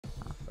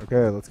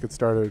Okay, let's get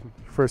started.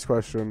 First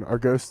question, are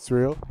ghosts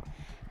real?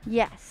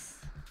 Yes.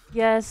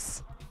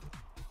 Yes.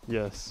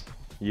 Yes.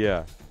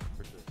 Yeah.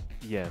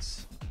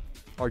 Yes.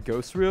 Are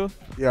ghosts real?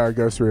 Yeah, are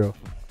ghosts real?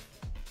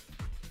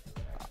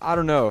 I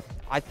don't know.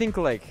 I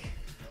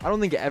don't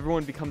think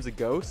everyone becomes a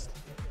ghost,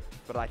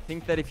 but I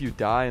think that if you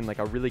die in like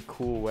a really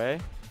cool way,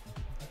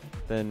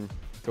 then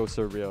ghosts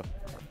are real.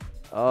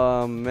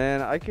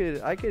 Man, I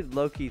could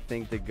low-key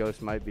think that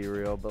ghosts might be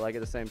real, but like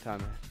at the same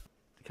time,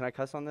 can I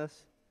cuss on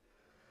this?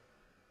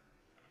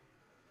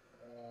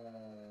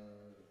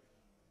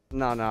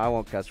 No, I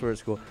won't cuss. We're at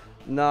school.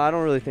 No, I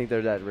don't really think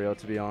they're that real,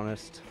 to be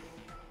honest.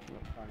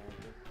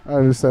 I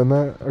understand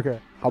that. Okay.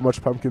 How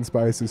much pumpkin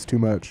spice is too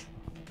much?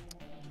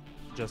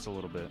 Just a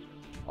little bit.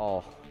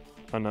 All.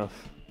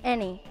 Enough.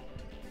 Any.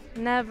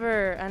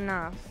 Never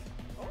enough.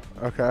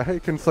 Okay,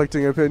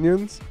 conflicting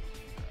opinions?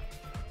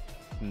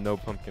 No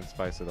pumpkin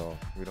spice at all.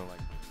 We don't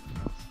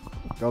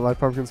like. Don't like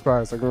pumpkin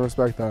spice. I can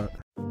respect that.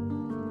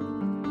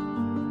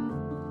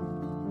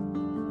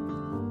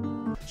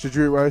 Should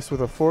you eat rice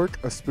with a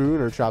fork, a spoon,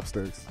 or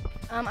chopsticks?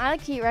 I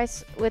like to eat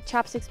rice with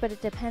chopsticks, but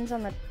it depends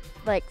on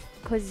the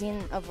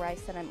cuisine of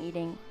rice that I'm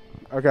eating.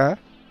 Okay.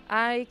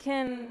 I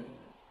can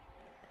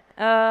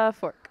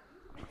fork.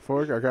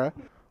 Fork, okay.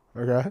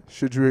 Okay.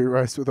 Should you eat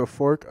rice with a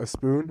fork, a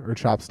spoon, or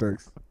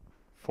chopsticks?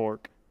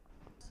 Fork.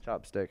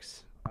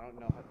 Chopsticks. I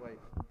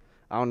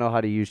don't know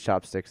how to use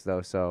chopsticks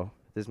though, so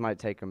this might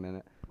take a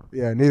minute.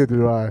 Yeah, neither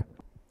do I.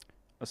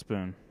 A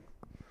spoon.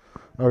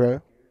 Okay.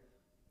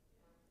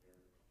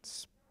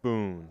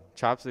 Spoon.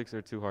 Chopsticks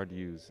are too hard to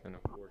use, and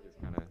a fork is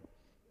kind of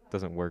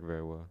doesn't work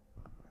very well.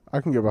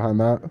 I can get behind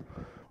that.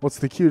 What's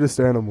the cutest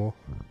animal?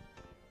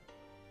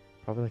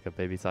 Probably like a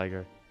baby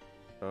tiger.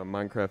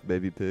 Minecraft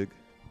baby pig.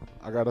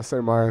 I gotta say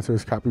my answer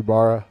is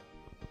capybara.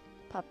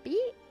 Puppy?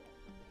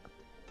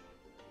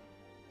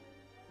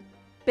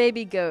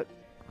 Baby goat.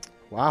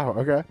 Wow,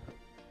 okay.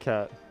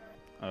 Cat.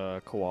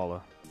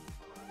 Koala.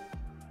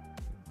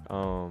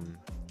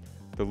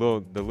 The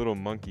little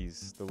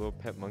monkeys, the little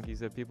pet monkeys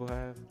that people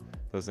have,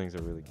 those things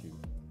are really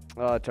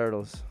cute.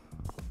 Turtles.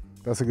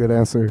 That's a good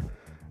answer.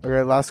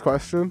 Okay, last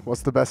question.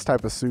 What's the best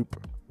type of soup?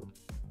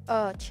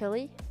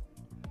 Chili?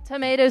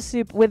 Tomato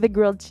soup with a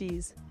grilled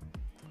cheese.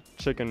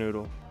 Chicken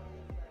noodle.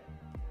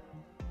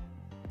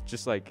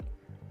 Just like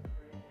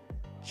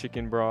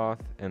chicken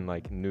broth and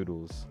like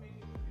noodles.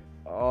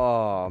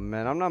 Oh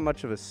man, I'm not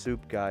much of a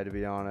soup guy to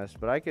be honest,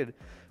 but I could.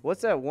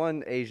 What's that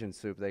one Asian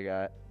soup they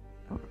got?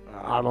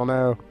 I don't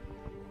know.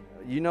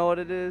 You know what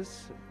it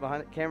is?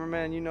 Behind it,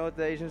 cameraman, you know what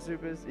the Asian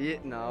soup is? Yeah,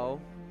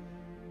 no.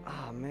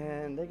 Oh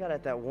man, they got it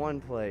at that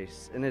one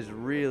place, and it's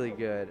really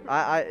good.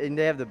 And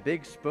they have the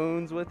big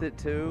spoons with it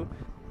too.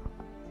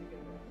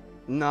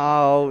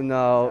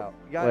 No.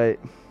 Wait.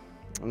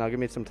 No, give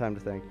me some time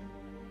to think.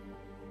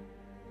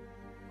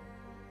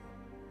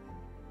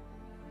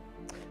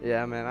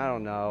 Yeah, man, I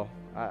don't know.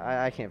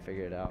 I can't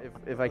figure it out.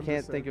 If I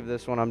can't think of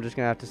this one, I'm just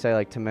gonna have to say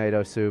like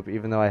tomato soup,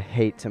 even though I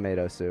hate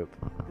tomato soup.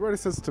 Everybody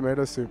says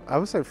tomato soup. I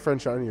would say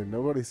French onion.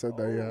 Nobody said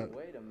that yet.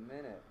 Wait a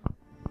minute.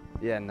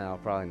 Yeah, no,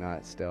 probably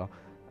not. Still,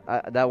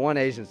 that one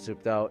Asian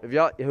soup though. If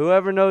y'all,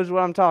 whoever knows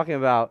what I'm talking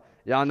about,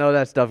 y'all know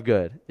that stuff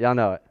good. Y'all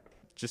know it.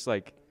 Just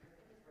like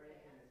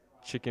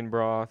chicken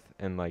broth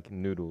and like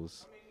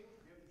noodles.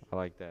 I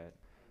like that.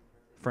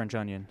 French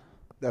onion.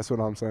 That's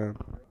what I'm saying.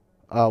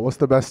 What's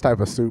the best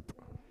type of soup?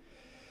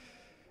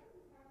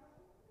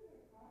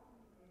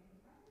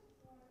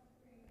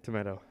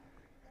 Tomato.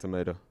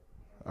 Tomato.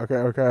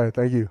 Okay.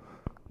 Thank you.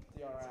 See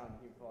y'all around.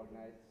 Hume-Fogg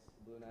nights,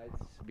 blue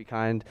nights. Be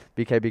kind.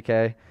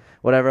 BK.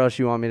 Whatever else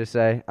you want me to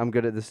say. I'm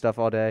good at this stuff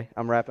all day.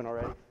 I'm rapping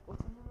already.